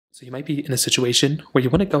So you might be in a situation where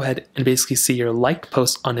you want to go ahead and basically see your liked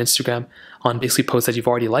posts on Instagram on basically posts that you've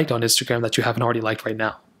already liked on Instagram that you haven't already liked right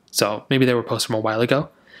now. So maybe they were posts from a while ago.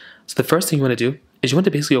 So the first thing you want to do is you want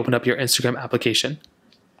to basically open up your Instagram application.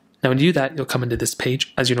 Now when you do that, you'll come into this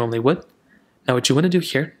page as you normally would. Now what you want to do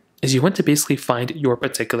here is you want to basically find your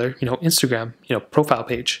particular, Instagram, profile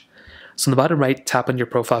page. So on the bottom right, tap on your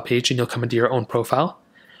profile page and you'll come into your own profile.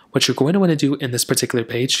 What you're going to want to do in this particular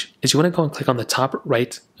page is you want to go and click on the top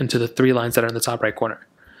right into the three lines that are in the top right corner.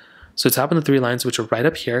 So tap on the three lines which are right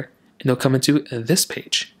up here and you'll come into this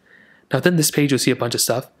page. Now within this page you'll see a bunch of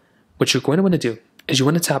stuff. What you're going to want to do is you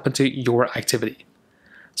want to tap into your activity.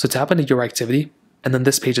 So tap into your activity and then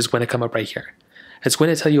this page is going to come up right here. It's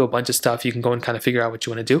going to tell you a bunch of stuff. You can go and kind of figure out what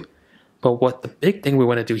you want to do. But what the big thing we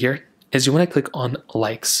want to do here is you want to click on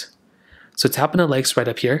likes. So tap on the likes right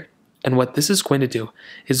up here. And what this is going to do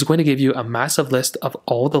is it's going to give you a massive list of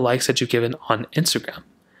all the likes that you've given on Instagram.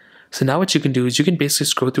 So now what you can do is you can basically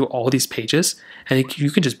scroll through all these pages and you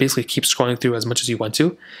can just basically keep scrolling through as much as you want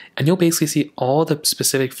to. And you'll basically see all the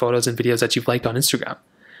specific photos and videos that you've liked on Instagram.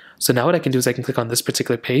 So now what I can do is I can click on this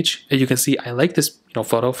particular page and you can see I like this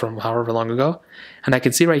photo from however long ago. And I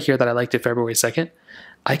can see right here that I liked it February 2nd.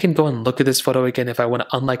 I can go and look at this photo again. If I want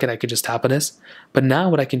to unlike it, I can just tap on this. But now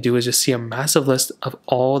what I can do is just see a massive list of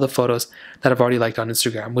all the photos that I've already liked on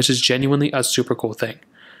Instagram, which is genuinely a super cool thing.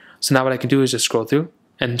 So now what I can do is just scroll through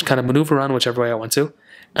and kind of maneuver around whichever way I want to.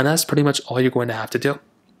 And that's pretty much all you're going to have to do.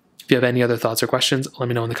 If you have any other thoughts or questions, let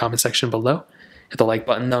me know in the comment section below. Hit the like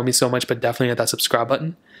button, that would mean so much, but definitely hit that subscribe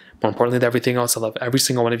button. More importantly than everything else, I love every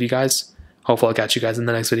single one of you guys. Hopefully I'll catch you guys in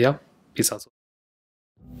the next video. Peace out.